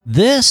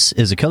This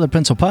is a Colored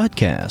Pencil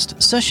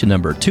Podcast, session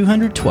number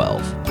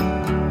 212.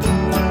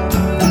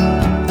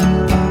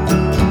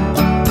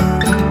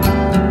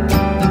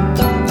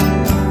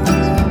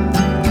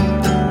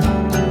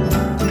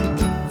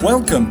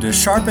 Welcome to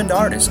Sharpened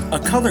Artist, a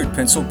Colored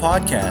Pencil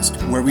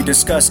Podcast, where we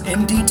discuss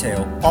in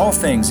detail all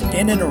things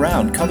in and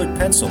around colored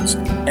pencils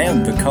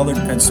and the colored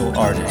pencil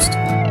artist.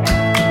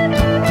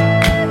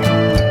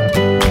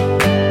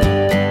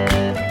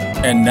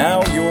 And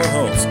now your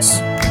hosts,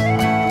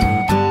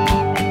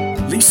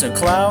 Lisa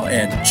Clow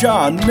and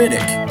John Middick.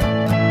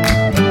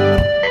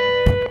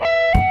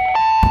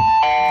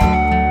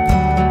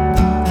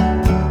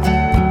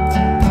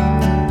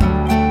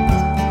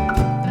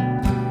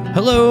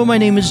 Hello, my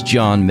name is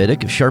John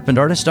Middick of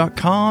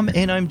SharpenedArtist.com,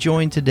 and I'm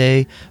joined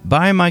today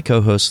by my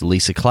co-host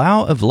Lisa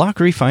Clow of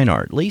Lockery Fine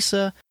Art.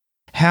 Lisa,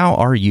 how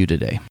are you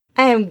today?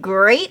 I am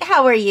great.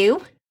 How are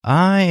you?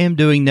 I am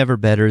doing never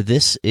better.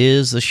 This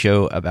is the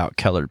show about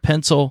colored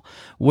pencil,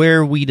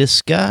 where we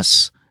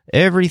discuss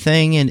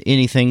everything and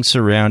anything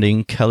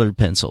surrounding colored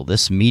pencil,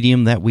 this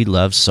medium that we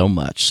love so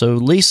much. So,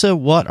 Lisa,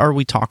 what are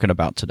we talking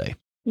about today?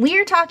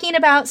 We're talking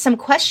about some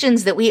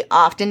questions that we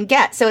often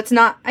get. So it's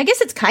not, I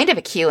guess it's kind of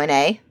a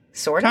Q&A,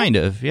 sort of. Kind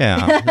of,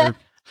 yeah.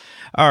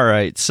 All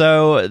right.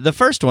 So the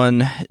first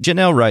one,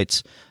 Janelle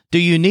writes, do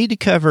you need to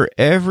cover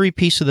every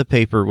piece of the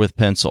paper with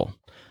pencil?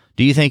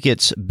 Do you think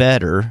it's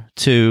better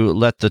to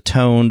let the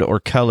toned or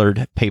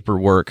colored paper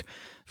work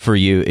for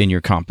you in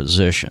your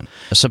composition?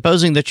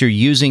 Supposing that you're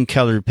using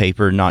colored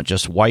paper, not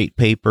just white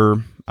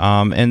paper,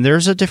 and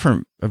there's a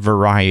different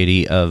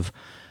variety of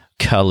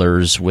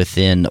colors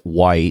within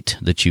white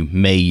that you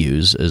may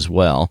use as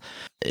well.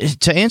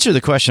 To answer the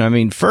question, I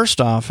mean,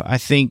 first off, I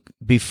think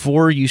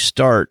before you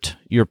start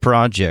your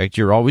project,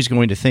 you're always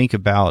going to think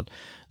about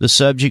the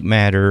subject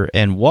matter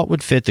and what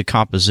would fit the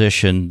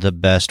composition the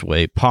best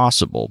way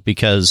possible.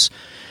 Because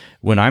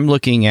when I'm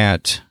looking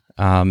at,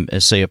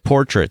 say, a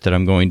portrait that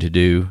I'm going to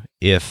do,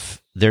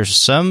 if there's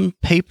some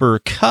paper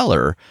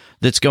color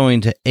that's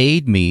going to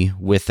aid me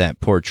with that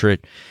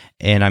portrait,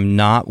 and I'm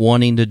not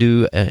wanting to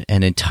do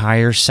an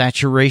entire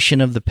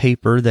saturation of the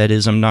paper, that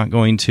is, I'm not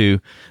going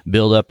to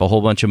build up a whole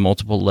bunch of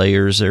multiple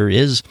layers. There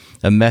is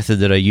a method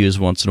that I use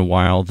once in a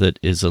while that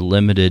is a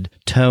limited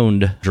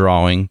toned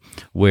drawing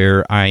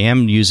where I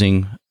am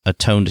using a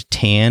toned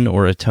tan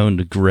or a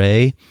toned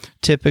gray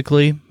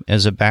typically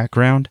as a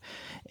background.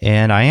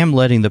 And I am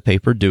letting the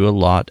paper do a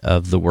lot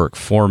of the work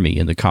for me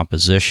in the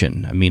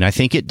composition. I mean, I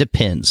think it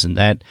depends, and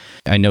that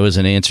I know is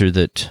an answer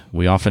that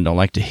we often don't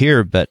like to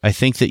hear, but I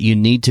think that you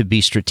need to be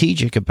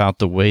strategic about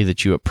the way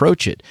that you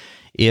approach it.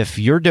 If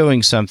you're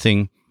doing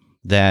something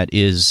that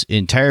is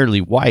entirely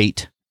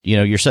white, you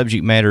know, your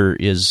subject matter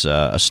is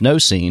a snow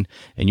scene,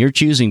 and you're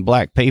choosing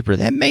black paper,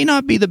 that may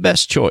not be the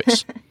best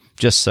choice.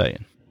 Just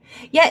saying.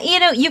 Yeah, you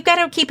know, you've got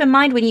to keep in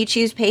mind when you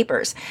choose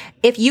papers,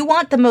 if you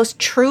want the most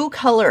true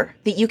color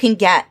that you can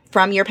get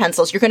from your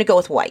pencils, you're going to go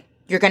with white.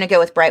 You're going to go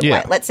with bright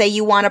white. Let's say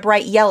you want a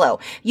bright yellow.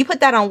 You put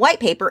that on white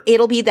paper,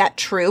 it'll be that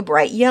true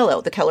bright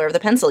yellow, the color of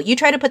the pencil. You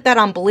try to put that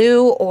on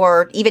blue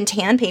or even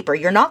tan paper,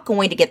 you're not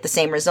going to get the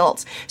same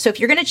results. So if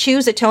you're going to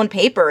choose a toned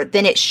paper,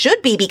 then it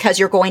should be because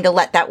you're going to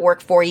let that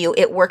work for you.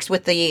 It works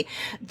with the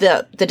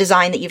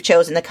design that you've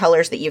chosen, the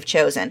colors that you've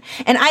chosen.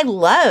 And I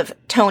love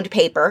toned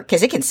paper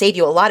because it can save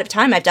you a lot of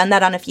time. I've done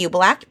that on a few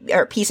black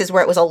or pieces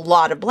where it was a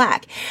lot of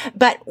black.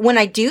 But when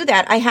I do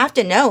that, I have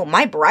to know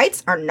my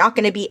brights are not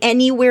going to be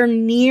anywhere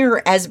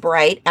near as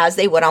bright as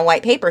they would on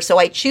white paper. So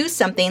I choose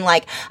something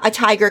like a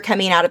tiger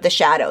coming out of the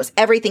shadows.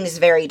 Everything's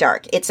very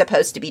dark. It's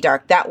supposed to be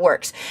dark. That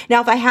works.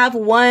 Now, if I have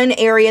one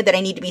area that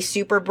I need to be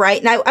super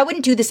bright, and I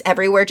wouldn't do this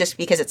everywhere just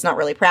because it's not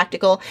really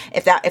practical.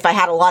 If I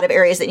had a lot of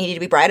areas that needed to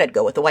be bright, I'd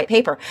go with the white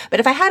paper. But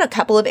if I had a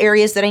couple of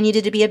areas that I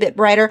needed to be a bit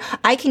brighter,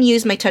 I can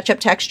use my Touch Up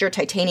Texture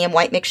titanium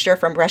white mixture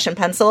from Brush and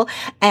Pencil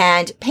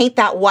and paint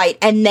that white.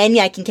 And then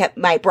I can get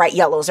my bright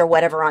yellows or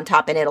whatever on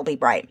top and it'll be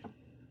bright.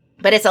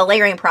 But it's a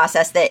layering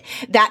process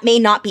that may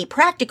not be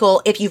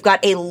practical if you've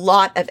got a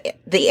lot of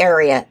the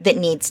area that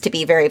needs to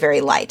be very, very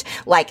light.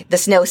 Like the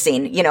snow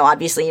scene, you know,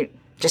 obviously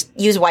just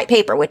use white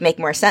paper would make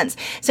more sense.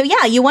 So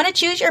yeah, you want to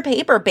choose your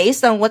paper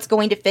based on what's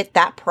going to fit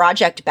that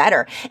project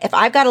better. If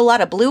I've got a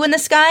lot of blue in the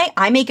sky,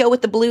 I may go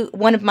with the blue,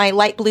 one of my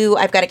light blue.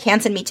 I've got a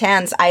Canson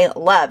Me-Tans I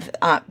love.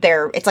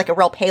 It's like a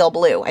real pale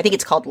blue. I think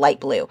it's called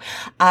light blue.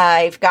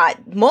 I've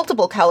got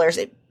multiple colors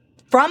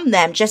from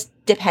them, just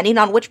depending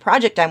on which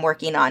project I'm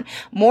working on.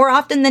 More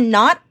often than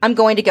not, I'm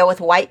going to go with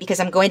white because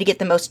I'm going to get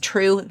the most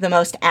true, the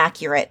most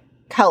accurate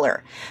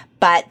color.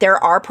 But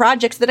there are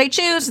projects that I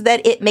choose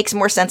that it makes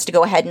more sense to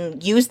go ahead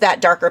and use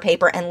that darker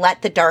paper and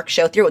let the dark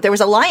show through. There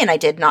was a lion I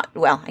did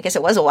I guess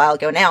it was a while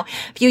ago now.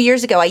 A few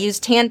years ago, I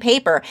used tan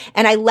paper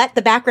and I let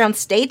the background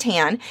stay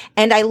tan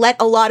and I let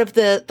a lot of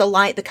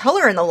the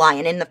color in the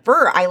lion and the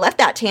fur, I left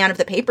that tan of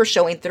the paper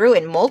showing through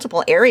in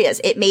multiple areas.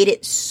 It made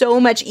it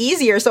so much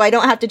easier so I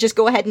don't have to just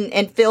go ahead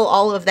and fill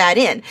all of that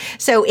in.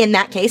 So in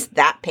that case,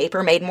 that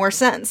paper made more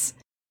sense.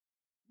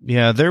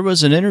 Yeah, there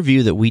was an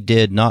interview that we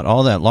did not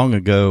all that long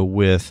ago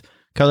with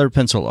colored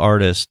pencil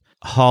artist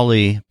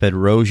Holly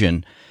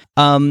Bedrosian,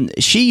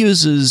 She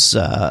uses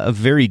a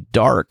very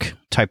dark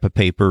type of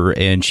paper,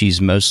 and she's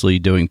mostly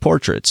doing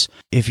portraits.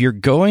 If you're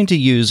going to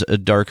use a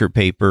darker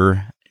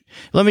paper,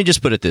 let me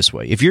just put it this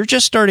way. If you're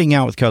just starting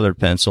out with colored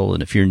pencil,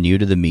 and if you're new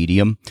to the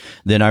medium,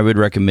 then I would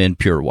recommend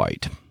pure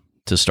white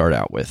to start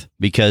out with,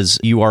 because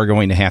you are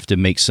going to have to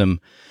make some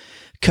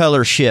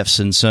color shifts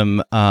and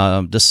some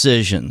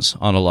decisions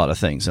on a lot of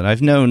things. And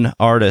I've known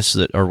artists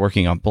that are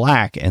working on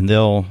black, and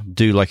they'll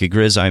do like a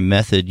grisaille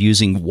method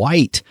using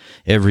white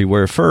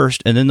everywhere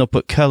first, and then they'll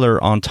put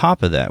color on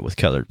top of that with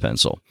colored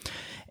pencil.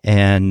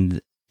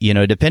 And, you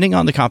know, depending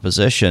on the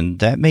composition,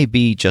 that may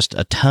be just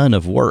a ton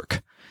of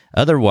work.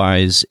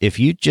 Otherwise, if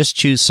you just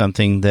choose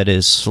something that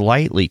is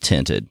slightly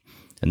tinted,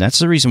 and that's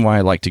the reason why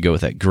I like to go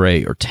with that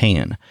gray or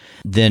tan,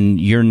 then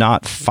you're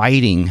not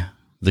fighting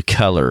the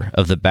color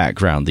of the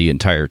background the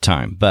entire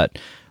time. But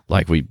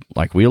like we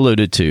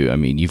alluded to, I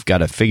mean, you've got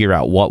to figure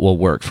out what will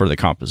work for the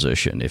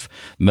composition. If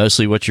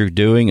mostly what you're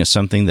doing is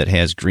something that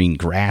has green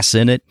grass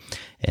in it,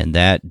 and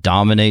that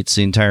dominates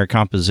the entire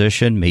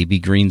composition, maybe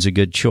green's a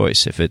good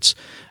choice. If it's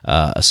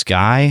a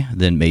sky,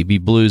 then maybe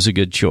blue's a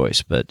good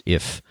choice. But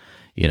if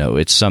you know,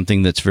 it's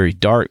something that's very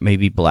dark,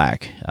 maybe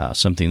black.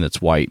 Something that's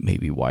white,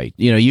 maybe white.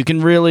 You know, you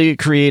can really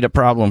create a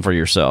problem for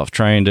yourself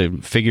trying to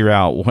figure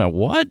out, well,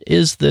 what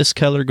is this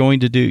color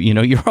going to do? You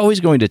know, you're always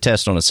going to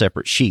test on a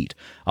separate sheet,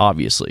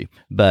 obviously,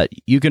 but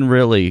you can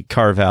really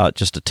carve out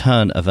just a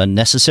ton of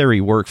unnecessary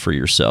work for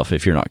yourself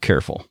if you're not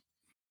careful.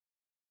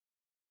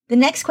 The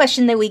next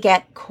question that we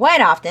get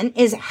quite often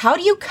is, how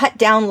do you cut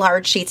down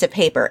large sheets of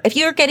paper? If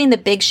you're getting the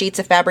big sheets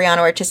of Fabriano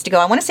Artistico,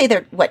 I want to say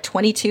they're,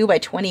 22 by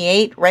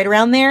 28, right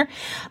around there.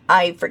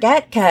 I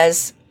forget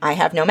because I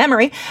have no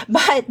memory.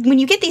 But when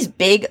you get these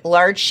big,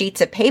 large sheets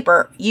of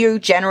paper, you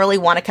generally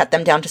want to cut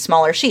them down to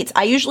smaller sheets.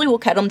 I usually will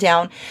cut them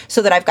down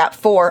so that I've got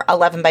 4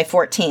 11 by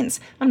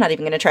 14s. I'm not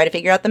even going to try to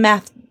figure out the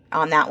math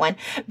on that one.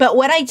 But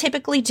what I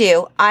typically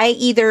do, I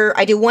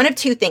do one of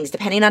two things,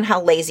 depending on how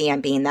lazy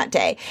I'm being that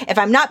day. If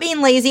I'm not being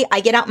lazy,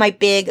 I get out my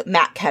big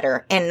mat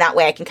cutter, and that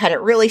way I can cut it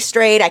really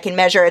straight. I can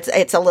measure.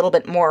 It's a little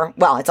bit more,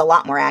 well, it's a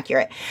lot more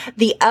accurate.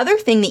 The other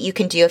thing that you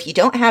can do if you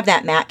don't have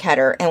that mat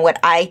cutter, and what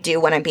I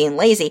do when I'm being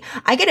lazy,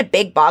 I get a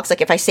big box,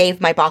 like if I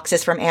save my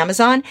boxes from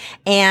Amazon,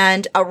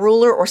 and a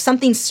ruler or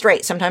something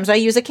straight. Sometimes I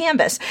use a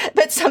canvas,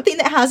 but something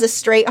that has a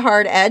straight,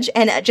 hard edge,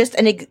 and just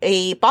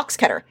a box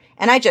cutter.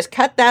 And I just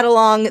cut that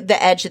along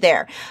the edge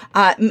there.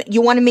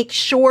 You want to make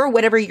sure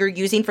whatever you're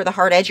using for the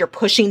hard edge, you're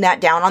pushing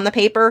that down on the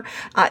paper.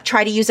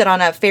 Try to use it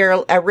on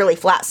a really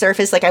flat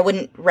surface. Like, I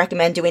wouldn't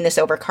recommend doing this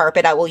over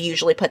carpet. I will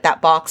usually put that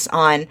box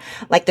on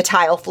like the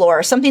tile floor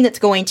or something that's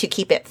going to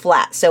keep it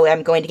flat. So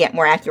I'm going to get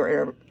more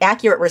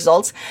accurate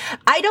results.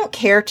 I don't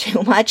care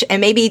too much. And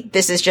maybe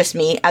this is just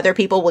me. Other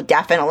people will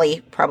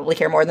definitely probably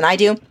care more than I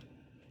do.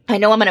 I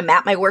know I'm going to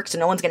map my work so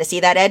no one's going to see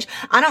that edge.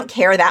 I don't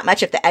care that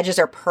much if the edges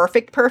are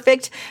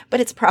perfect,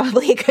 but it's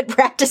probably a good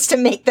practice to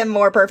make them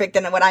more perfect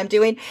than what I'm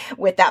doing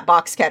with that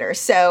box cutter.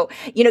 So,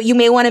 you know, you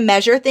may want to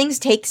measure things,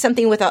 take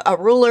something with a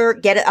ruler,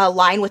 get a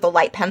line with a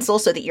light pencil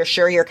so that you're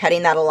sure you're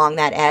cutting that along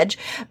that edge.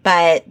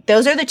 But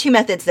those are the two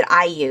methods that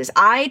I use.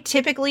 I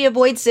typically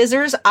avoid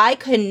scissors. I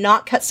could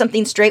not cut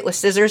something straight with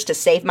scissors to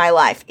save my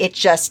life.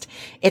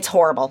 It's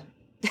horrible.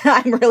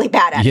 I'm really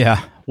bad at it.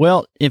 Yeah.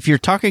 Well, if you're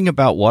talking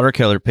about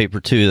watercolor paper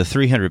too, the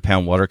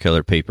 300-pound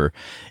watercolor paper,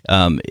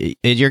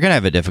 you're going to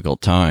have a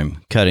difficult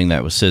time cutting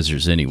that with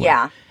scissors anyway.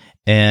 Yeah.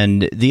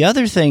 And the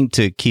other thing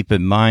to keep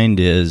in mind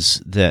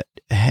is that,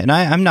 and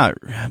I'm not,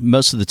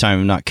 most of the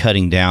time I'm not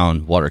cutting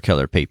down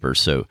watercolor paper.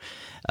 So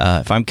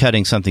if I'm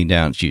cutting something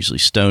down, it's usually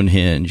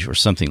Stonehenge or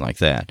something like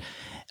that.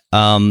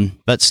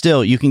 But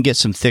still, you can get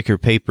some thicker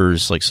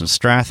papers like some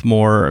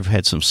Strathmore. I've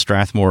had some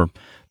Strathmore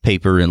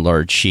paper in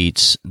large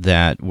sheets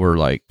that were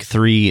like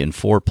 3 and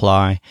 4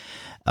 ply.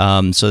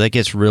 So that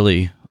gets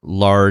really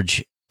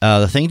large.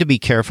 The thing to be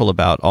careful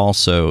about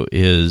also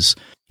is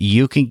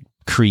you can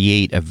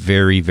create a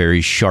very,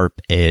 very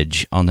sharp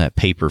edge on that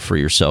paper for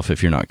yourself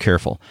if you're not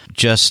careful.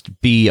 Just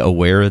be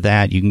aware of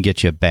that. You can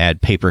get you a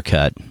bad paper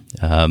cut.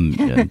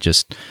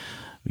 Just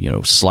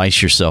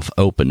slice yourself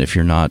open if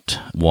you're not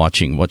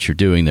watching what you're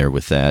doing there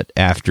with that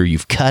after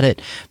you've cut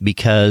it,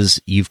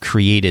 because you've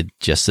created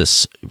just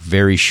this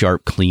very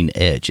sharp, clean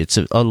edge. It's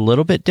a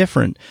little bit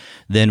different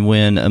than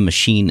when a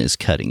machine is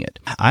cutting it.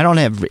 I don't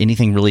have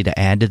anything really to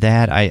add to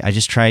that. I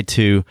just tried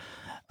to,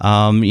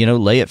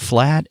 lay it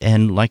flat.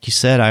 And like you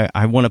said,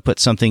 I want to put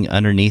something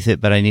underneath it,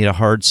 but I need a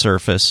hard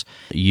surface.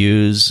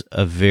 Use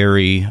a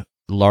very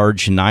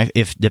large knife.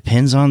 It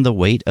depends on the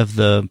weight of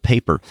the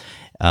paper.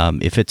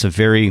 If it's a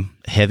very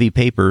heavy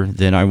paper,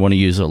 then I want to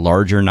use a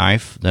larger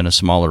knife than a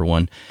smaller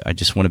one. I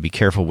just want to be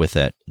careful with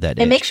that edge.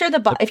 And make sure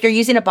if you're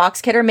using a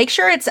box cutter, make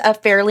sure it's a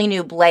fairly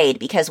new blade,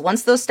 because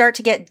once those start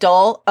to get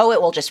dull,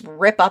 it will just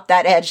rip up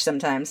that edge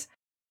sometimes.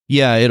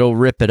 Yeah, it'll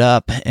rip it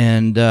up.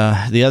 And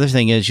the other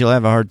thing is you'll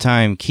have a hard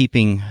time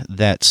keeping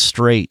that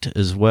straight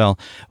as well.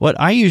 What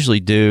I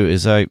usually do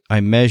is I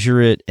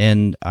measure it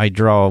and I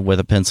draw with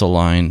a pencil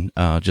line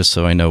just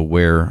so I know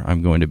where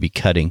I'm going to be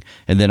cutting.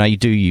 And then I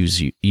do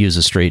use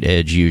a straight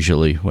edge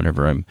usually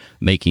whenever I'm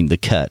making the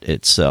cut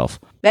itself.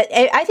 But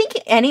I think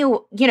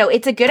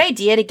it's a good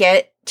idea to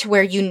get to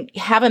where you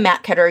have a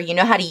mat cutter, you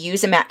know how to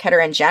use a mat cutter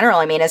in general.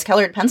 I mean, as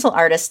colored pencil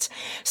artists,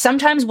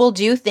 sometimes we'll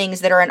do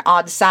things that are an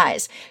odd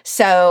size.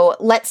 So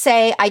let's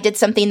say I did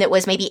something that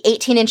was maybe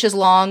 18 inches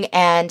long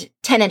and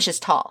 10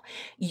 inches tall.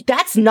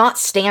 That's not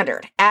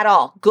standard at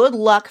all. Good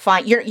luck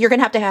you're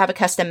going to have a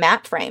custom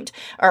mat framed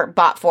or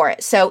bought for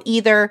it. So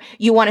either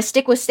you want to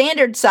stick with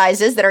standard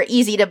sizes that are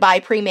easy to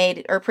buy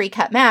pre-made or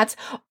pre-cut mats,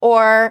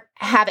 or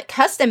have it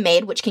custom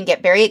made, which can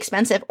get very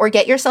expensive, or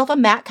get yourself a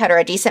mat cutter,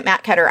 a decent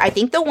mat cutter. I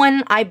think the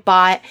one I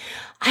bought,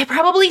 I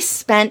probably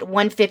spent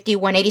 $150,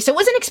 $180. So it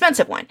was an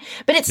expensive one,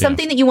 but it's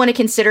something that you want to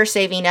consider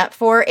saving up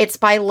for. It's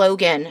by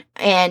Logan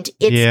and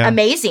it's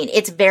amazing.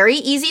 It's very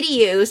easy to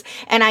use.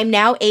 And I'm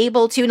now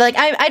able to,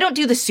 I don't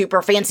do the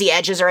super fancy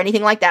edges or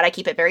anything like that. I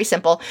keep it very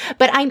simple,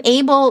 but I'm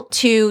able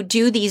to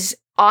do these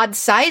odd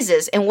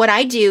sizes. And what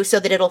I do so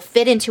that it'll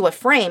fit into a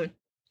frame,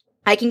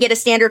 I can get a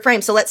standard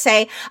frame. So let's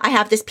say I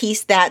have this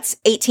piece that's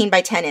 18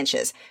 by 10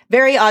 inches,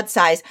 very odd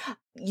size.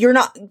 You're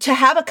not to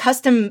have a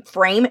custom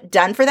frame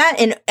done for that.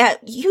 And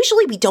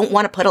usually we don't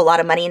want to put a lot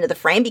of money into the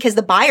frame because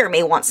the buyer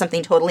may want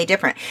something totally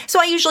different.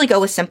 So I usually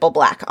go with simple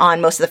black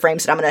on most of the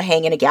frames that I'm going to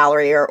hang in a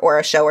gallery or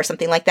a show or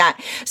something like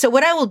that. So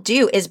what I will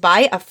do is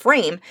buy a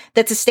frame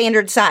that's a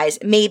standard size,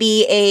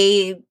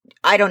 maybe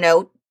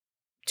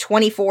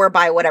 24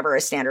 by whatever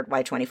is standard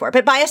by 24,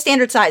 but buy a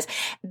standard size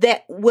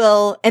that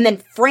will, and then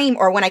frame,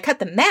 or when I cut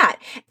the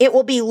mat, it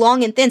will be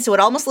long and thin. So it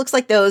almost looks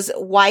like those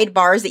wide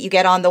bars that you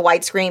get on the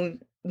widescreen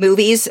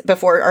movies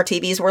before our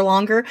TVs were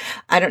longer.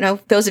 I don't know.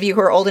 Those of you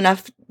who are old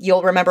enough,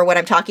 you'll remember what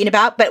I'm talking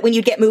about. But when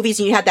you get movies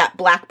and you had that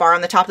black bar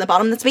on the top and the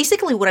bottom, that's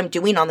basically what I'm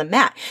doing on the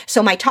mat.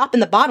 So my top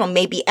and the bottom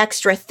may be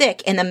extra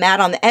thick and the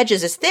mat on the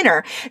edges is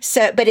thinner.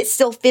 So, but it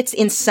still fits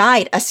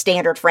inside a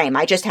standard frame.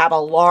 I just have a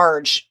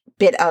large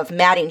bit of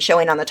matting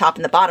showing on the top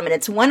and the bottom. And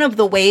it's one of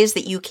the ways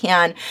that you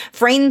can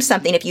frame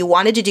something if you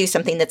wanted to do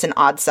something that's an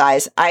odd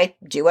size. I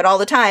do it all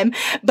the time,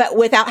 but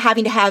without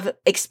having to have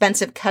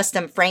expensive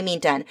custom framing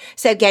done.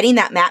 So getting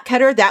that mat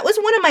cutter, that was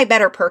one of my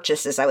better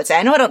purchases, I would say.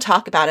 I know I don't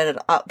talk about it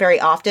very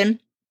often,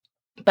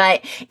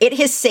 but it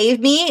has saved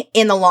me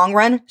in the long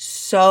run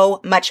so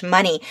much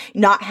money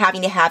not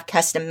having to have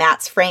custom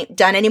mats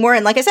done anymore.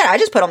 And like I said, I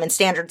just put them in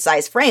standard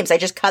size frames. I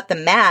just cut the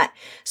mat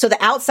so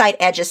the outside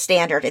edge is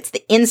standard. It's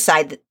the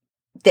inside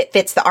that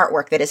fits the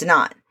artwork that is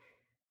not.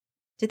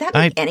 Did that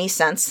make any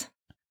sense?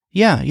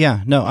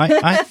 Yeah. No,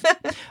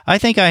 I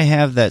think I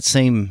have that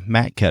same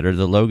mat cutter,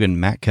 the Logan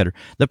mat cutter.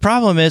 The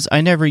problem is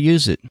I never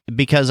use it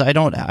because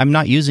I'm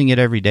not using it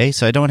every day,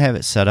 so I don't have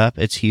it set up.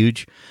 It's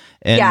huge.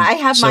 And I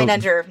have mine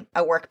under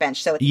a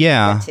workbench, so it's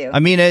good too. I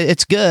mean,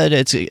 it's good.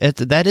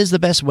 That is the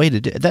best way to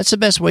do. That's the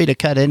best way to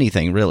cut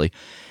anything, really.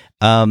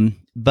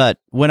 But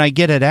when I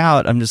get it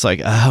out, I'm just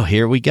like, oh,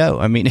 here we go.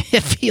 I mean,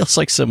 it feels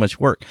like so much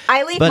work.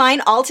 I leave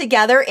mine all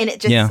together and it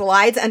just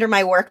slides under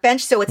my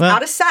workbench. So it's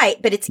out of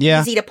sight, but it's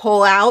easy to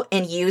pull out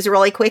and use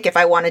really quick if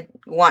I want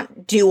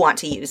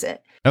to use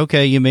it.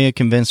 Okay, you may have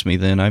convinced me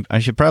then. I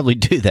should probably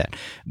do that.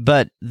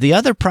 But the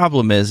other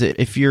problem is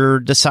if you're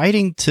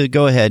deciding to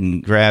go ahead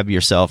and grab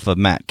yourself a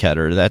mat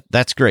cutter,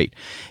 that's great.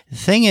 The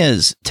thing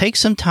is, take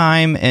some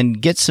time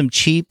and get some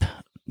cheap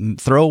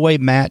throwaway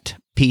mat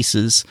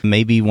pieces.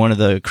 Maybe one of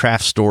the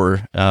craft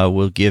store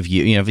will give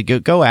you, if you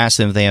go ask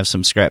them if they have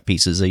some scrap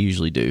pieces. They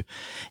usually do,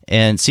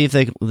 and see if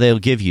they'll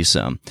give you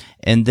some,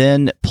 and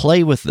then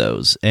play with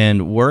those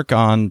and work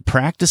on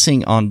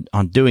practicing on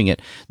doing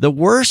it. The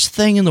worst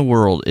thing in the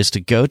world is to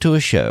go to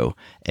a show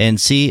and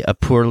see a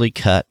poorly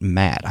cut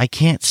mat. I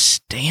can't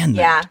stand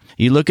that.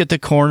 You look at the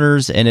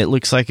corners and it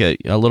looks like a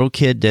little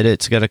kid did it.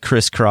 It's got a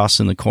crisscross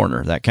in the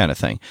corner, that kind of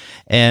thing.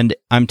 And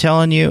I'm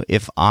telling you,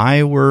 if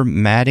I were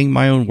matting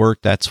my own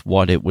work, that's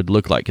what it would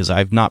look like because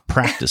I've not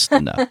practiced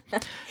enough.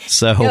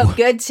 So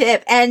good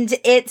tip. And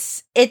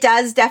it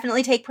does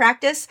definitely take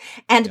practice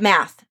and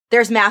math.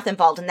 There's math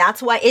involved, and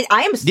that's why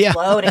I am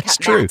slow to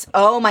cut mats.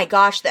 Oh my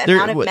gosh, the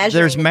amount of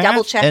measuring and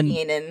double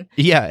checking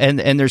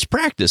and there's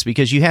practice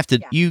because you have to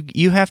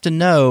you have to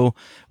know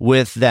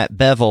with that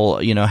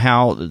bevel,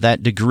 how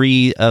that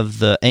degree of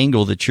the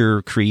angle that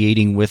you're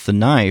creating with the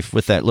knife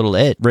with that little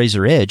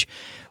razor edge,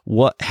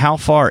 how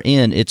far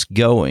in it's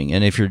going,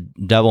 and if you're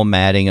double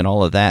matting and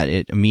all of that,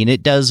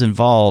 it does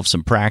involve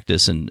some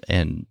practice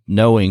and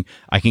knowing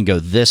I can go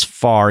this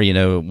far,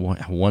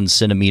 1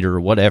 centimeter or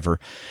whatever.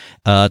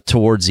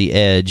 Towards the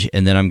edge,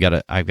 and then I've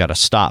got to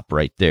stop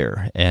right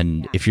there.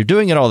 And if you're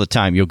doing it all the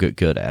time, you'll get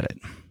good at it.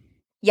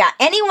 Yeah,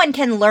 anyone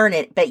can learn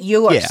it, but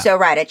you are so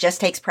right. It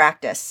just takes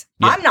practice.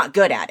 Yeah. I'm not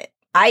good at it.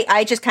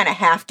 I just kind of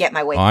half get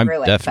my way through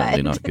it. I'm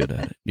definitely not good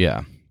at it.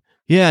 Yeah.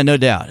 Yeah, no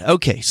doubt.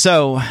 Okay,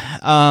 so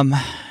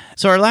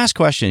So our last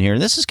question here,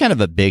 and this is kind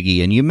of a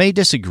biggie, and you may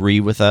disagree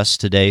with us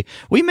today.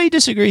 We may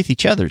disagree with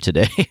each other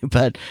today,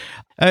 but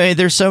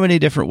there's so many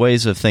different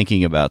ways of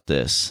thinking about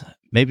this.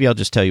 Maybe I'll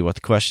just tell you what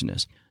the question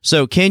is.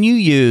 So can you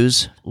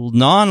use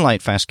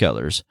non-light fast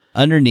colors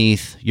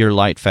underneath your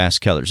light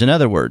fast colors? In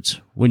other words,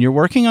 when you're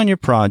working on your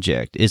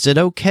project, is it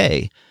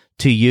okay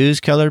to use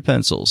colored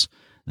pencils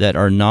that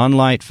are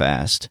non-light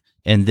fast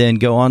and then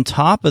go on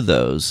top of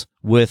those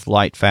with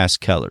light fast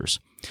colors?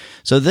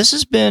 So this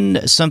has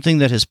been something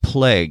that has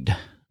plagued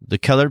the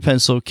colored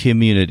pencil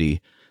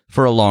community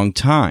for a long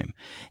time.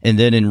 And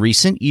then in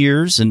recent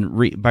years,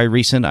 and by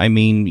recent, I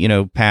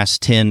mean,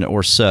 past 10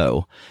 or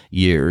so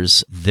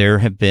years, there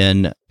have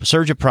been a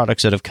surge of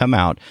products that have come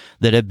out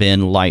that have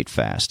been light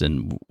fast.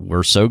 And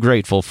we're so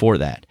grateful for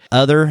that.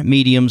 Other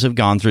mediums have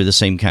gone through the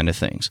same kind of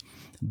things.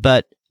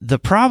 But the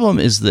problem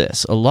is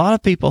this. A lot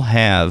of people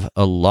have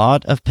a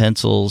lot of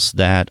pencils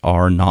that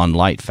are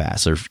non-light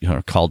fast, or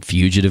called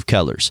fugitive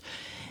colors.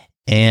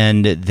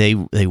 And they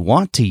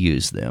want to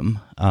use them.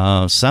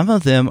 Some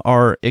of them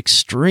are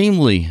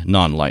extremely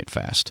non-light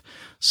fast.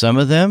 Some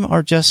of them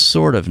are just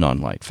sort of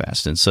non-light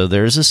fast. And so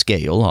there's a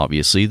scale,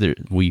 obviously.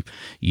 We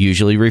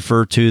usually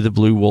refer to the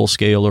Blue Wool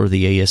scale or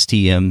the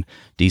ASTM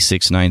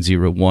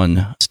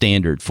D6901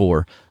 standard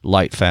for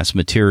light fast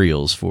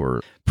materials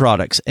for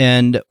products.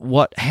 And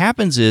what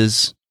happens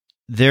is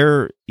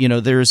there's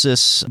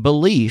this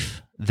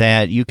belief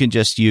that you can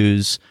just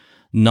use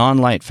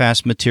non-light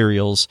fast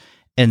materials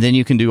and then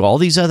you can do all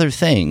these other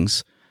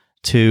things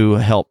to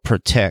help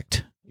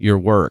protect your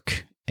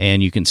work,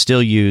 and you can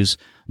still use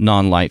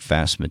non-light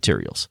fast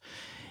materials.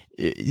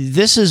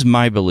 This is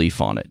my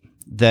belief on it,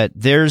 that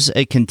there's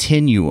a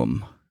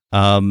continuum,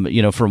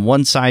 from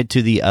one side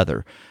to the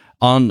other.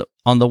 On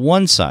the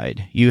one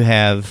side, you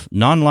have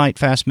non-light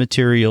fast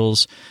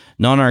materials,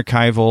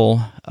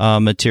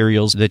 non-archival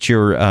materials that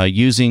you're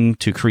using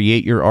to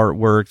create your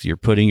artwork. You're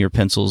putting your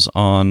pencils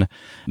on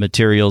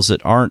materials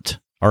that aren't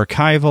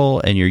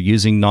archival, and you're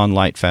using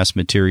non-light fast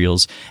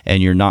materials,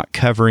 and you're not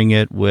covering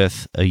it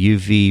with a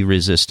UV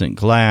resistant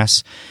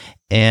glass,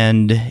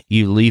 and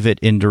you leave it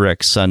in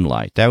direct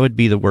sunlight. That would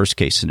be the worst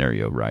case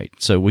scenario, right?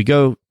 So we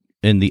go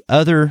in the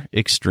other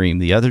extreme,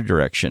 the other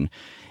direction,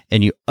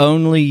 and you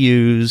only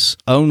use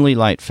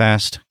light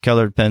fast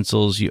colored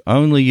pencils. You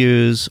only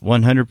use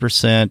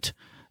 100%,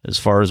 as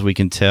far as we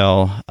can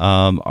tell,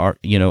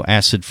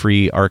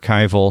 acid-free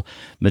archival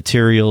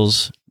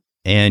materials,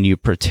 and you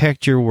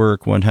protect your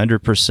work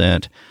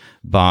 100%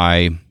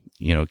 by,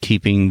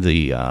 keeping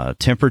the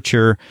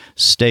temperature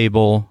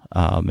stable,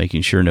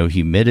 making sure no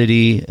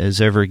humidity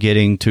is ever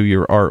getting to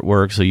your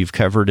artwork. So you've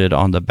covered it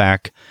on the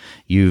back.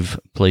 You've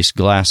placed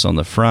glass on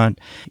the front.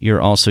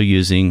 You're also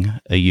using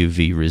a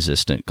UV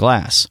resistant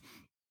glass.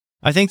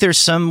 I think there's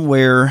some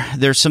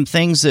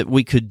things that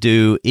we could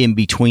do in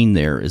between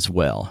there as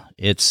well.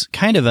 It's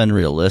kind of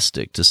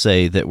unrealistic to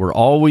say that we're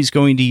always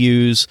going to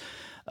use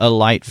a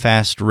light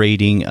fast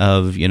rating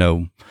of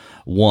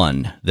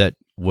 1, that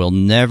will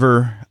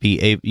never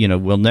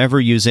we'll never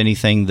use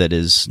anything that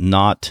is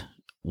not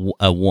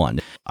a 1.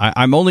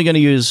 I'm only going to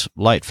use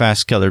light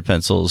fast colored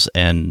pencils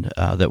and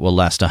that will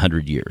last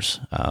 100 years.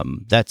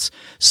 That's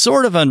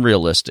sort of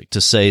unrealistic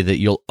to say that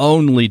you'll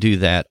only do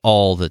that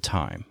all the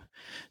time.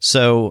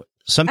 So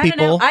some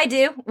people, I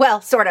do.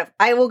 Well, sort of.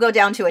 I will go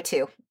down to a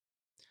 2.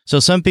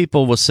 So some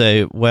people will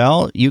say,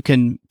 well, you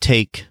can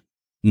take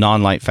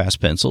non-light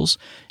fast pencils.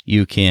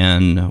 You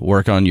can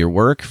work on your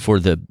work for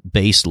the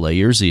base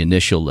layers, the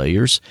initial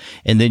layers,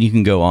 and then you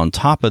can go on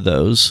top of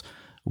those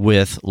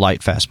with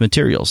light fast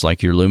materials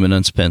like your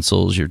Luminance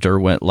pencils, your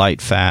Derwent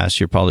Light Fast,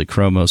 your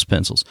Polychromos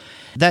pencils.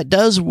 That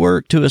does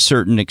work to a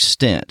certain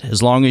extent,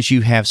 as long as you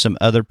have some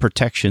other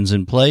protections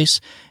in place,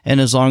 and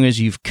as long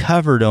as you've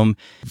covered them.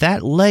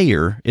 That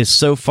layer is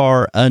so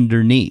far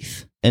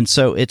underneath. And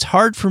so it's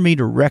hard for me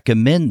to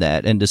recommend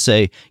that and to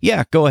say,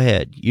 yeah, go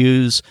ahead,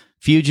 use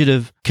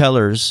fugitive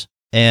colors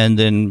and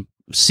then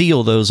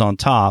seal those on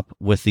top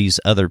with these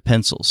other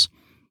pencils,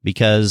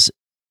 because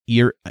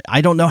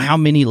I don't know how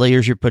many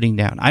layers you're putting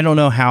down. I don't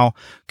know how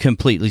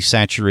completely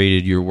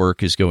saturated your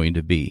work is going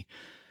to be.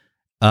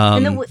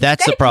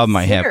 That's the problem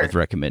I have with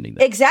recommending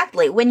that.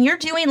 Exactly. When you're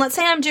doing, let's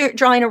say I'm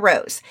drawing a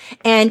rose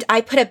and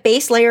I put a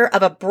base layer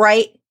of a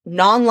bright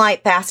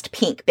non-light fast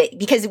pink,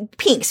 because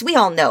pinks, we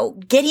all know,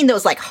 getting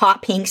those like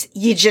hot pinks,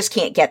 you just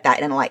can't get that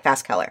in a light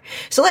fast color.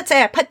 So let's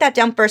say I put that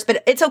down first,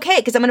 but it's okay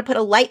because I'm going to put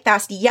a light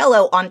fast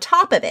yellow on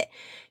top of it.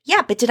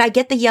 Yeah, but did I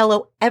get the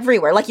yellow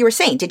everywhere? Like you were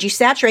saying, did you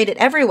saturate it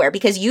everywhere?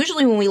 Because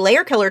usually when we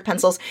layer colored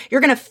pencils, you're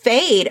going to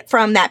fade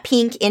from that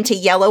pink into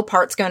yellow.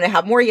 Parts going to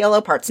have more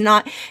yellow, parts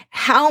not.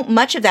 How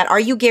much of that are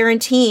you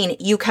guaranteeing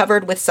you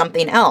covered with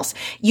something else?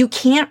 You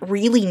can't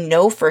really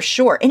know for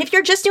sure. And if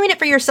you're just doing it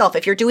for yourself,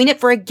 if you're doing it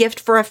for a gift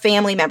for a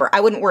family member,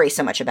 I wouldn't worry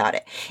so much about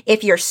it.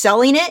 If you're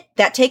selling it,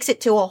 that takes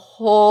it to a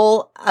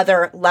whole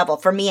other level,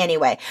 for me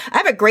anyway. I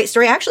have a great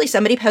story. Actually,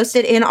 somebody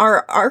posted in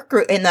our art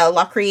group, in the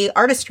Lacree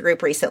artist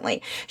group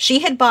recently. She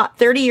had bought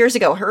 30 years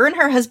ago. Her and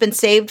her husband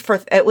saved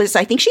for, it was,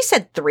 I think she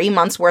said 3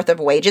 months worth of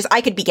wages.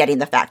 I could be getting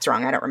the facts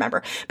wrong. I don't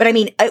remember. But I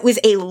mean, it was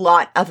a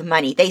lot of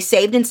money. They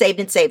saved and saved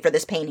and saved for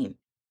this painting.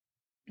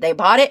 They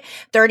bought it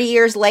 30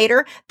 years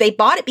later. They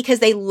bought it because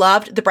they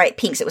loved the bright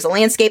pinks. It was a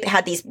landscape. It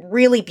had these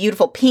really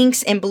beautiful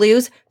pinks and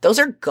blues. Those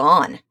are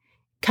gone,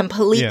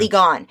 completely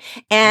gone.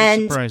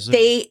 And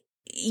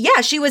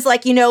she was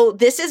like,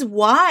 this is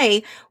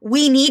why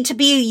we need to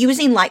be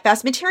using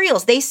light-fast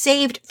materials. They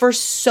saved for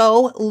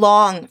so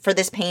long for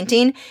this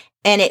painting,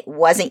 and it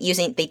wasn't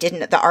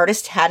the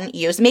artist hadn't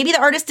used. Maybe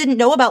the artist didn't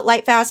know about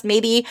light-fast.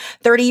 Maybe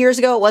 30 years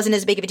ago, it wasn't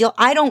as big of a deal.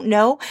 I don't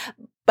know.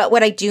 But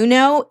what I do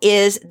know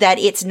is that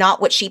it's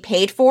not what she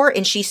paid for,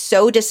 and she's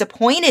so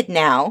disappointed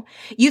now.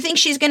 You think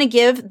she's going to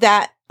give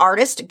that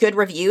artist good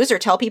reviews or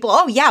tell people,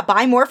 oh yeah,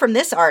 buy more from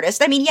this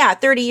artist? I mean,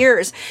 30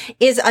 years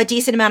is a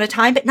decent amount of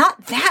time, but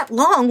not that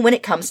long when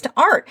it comes to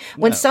art.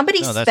 When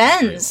somebody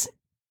spends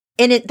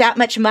in it that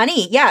much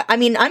money, I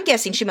mean, I'm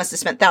guessing she must have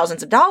spent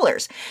thousands of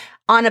dollars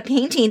on a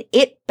painting.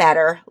 It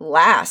better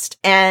last.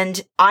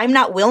 And I'm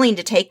not willing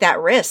to take that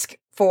risk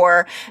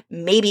for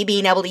maybe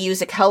being able to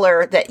use a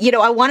color that,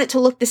 I want it to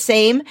look the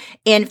same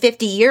in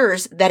 50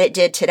 years that it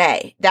did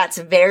today. That's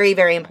very,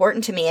 very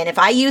important to me. And if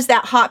I use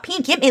that hot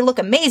pink, it may look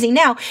amazing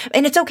now.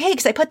 And it's okay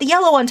because I put the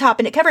yellow on top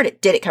and it covered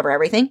it. Did it cover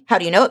everything? How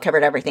do you know it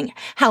covered everything?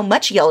 How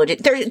much yellow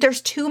did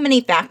there's too many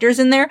factors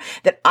in there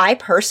that I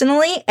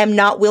personally am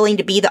not willing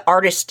to be the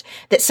artist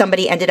that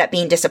somebody ended up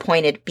being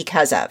disappointed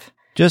because of.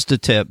 Just a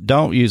tip.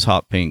 Don't use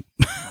hot pink.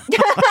 I'm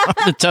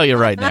going to tell you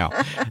right now.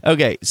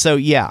 Okay. So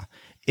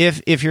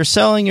If you're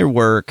selling your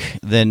work,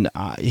 then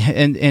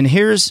and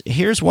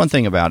here's one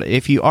thing about it.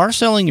 If you are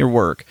selling your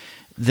work,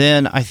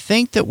 then I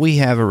think that we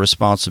have a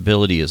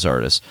responsibility as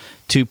artists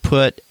to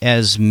put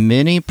as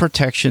many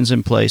protections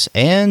in place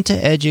and to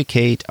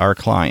educate our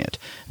client,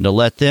 and to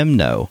let them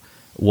know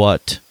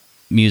what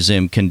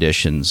museum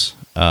conditions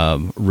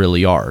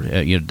really are.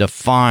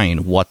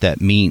 Define what that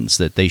means,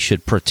 that they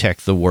should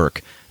protect the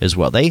work as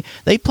well. They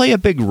play a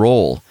big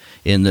role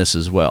in this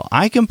as well.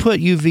 I can put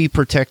UV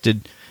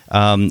protected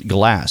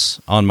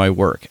glass on my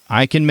work.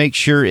 I can make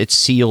sure it's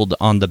sealed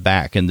on the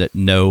back and that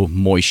no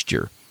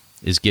moisture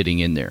is getting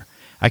in there.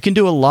 I can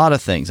do a lot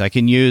of things. I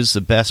can use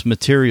the best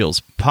materials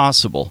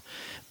possible.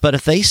 But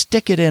if they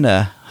stick it in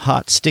a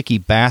hot, sticky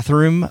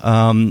bathroom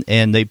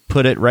and they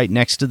put it right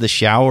next to the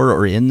shower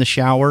or in the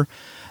shower,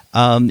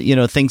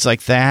 things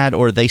like that,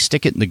 or they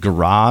stick it in the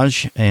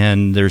garage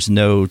and there's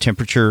no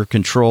temperature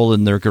control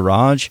in their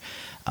garage,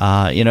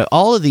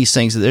 all of these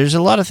things, there's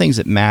a lot of things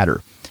that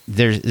matter.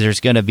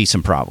 There's going to be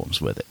some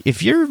problems with it.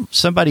 If you're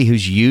somebody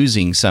who's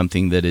using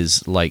something that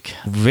is like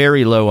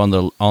very low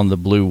on the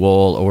blue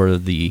wool or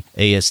the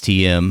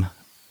ASTM,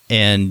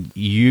 and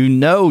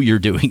you're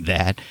doing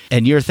that,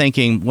 and you're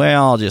thinking,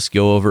 well, I'll just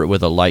go over it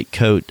with a light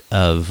coat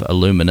of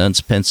Luminance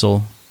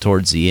pencil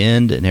towards the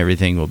end, and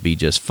everything will be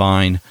just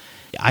fine.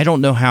 I don't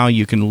know how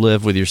you can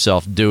live with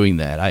yourself doing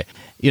that.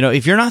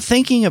 If you're not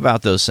thinking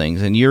about those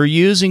things and you're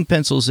using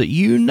pencils that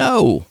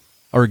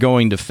are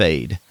going to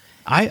fade,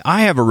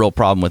 I have a real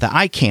problem with that.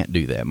 I can't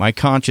do that. My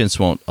conscience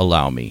won't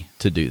allow me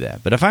to do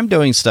that. But if I'm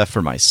doing stuff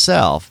for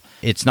myself,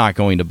 it's not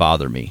going to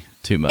bother me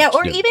too much. Yeah,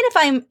 or even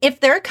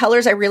if there are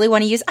colors I really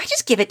want to use, I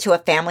just give it to a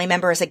family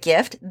member as a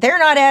gift. They're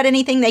not at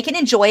anything. They can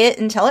enjoy it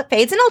until it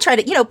fades. And I'll try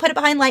to, put it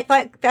behind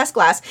light-fast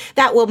glass.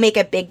 That will make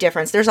a big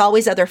difference. There's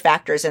always other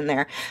factors in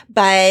there.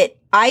 But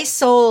I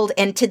sold,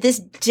 and to this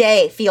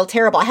day feel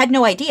terrible. I had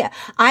no idea.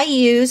 I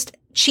used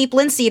cheap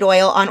linseed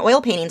oil on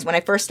oil paintings when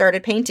I first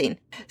started painting.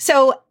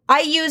 So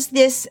I used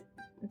the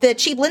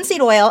cheap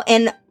linseed oil,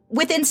 and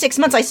within 6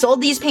 months, I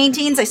sold these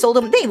paintings. I sold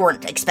them. They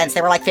weren't expensive.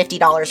 They were like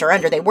 $50 or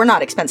under. They were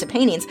not expensive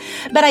paintings.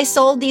 But I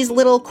sold these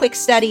little quick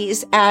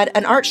studies at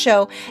an art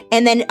show.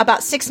 And then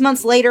about 6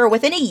 months later,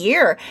 within a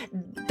year,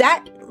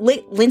 that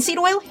linseed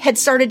oil had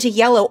started to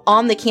yellow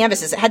on the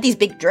canvases. It had these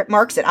big drip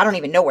marks that I don't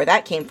even know where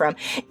that came from.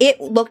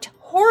 It looked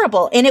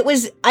horrible. And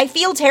I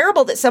feel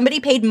terrible that somebody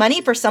paid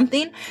money for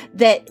something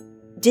that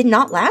did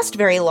not last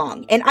very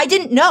long. And I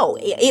didn't know.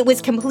 It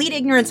was complete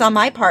ignorance on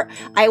my part.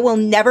 I will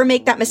never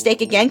make that mistake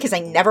again because I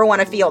never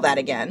want to feel that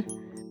again.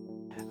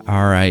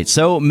 All right.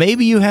 So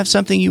maybe you have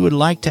something you would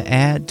like to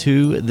add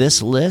to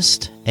this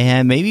list,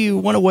 and maybe you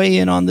want to weigh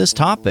in on this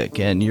topic,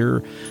 and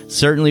you're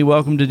certainly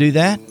welcome to do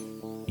that.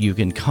 You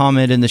can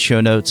comment in the show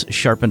notes,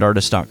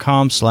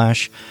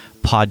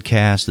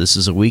 sharpenedartist.com/podcast. This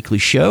is a weekly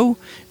show.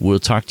 We'll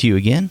talk to you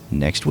again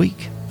next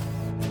week.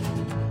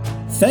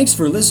 Thanks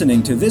for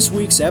listening to this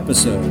week's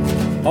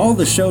episode. All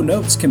the show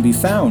notes can be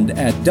found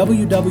at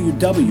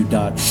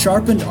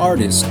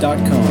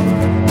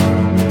www.sharpenedartist.com.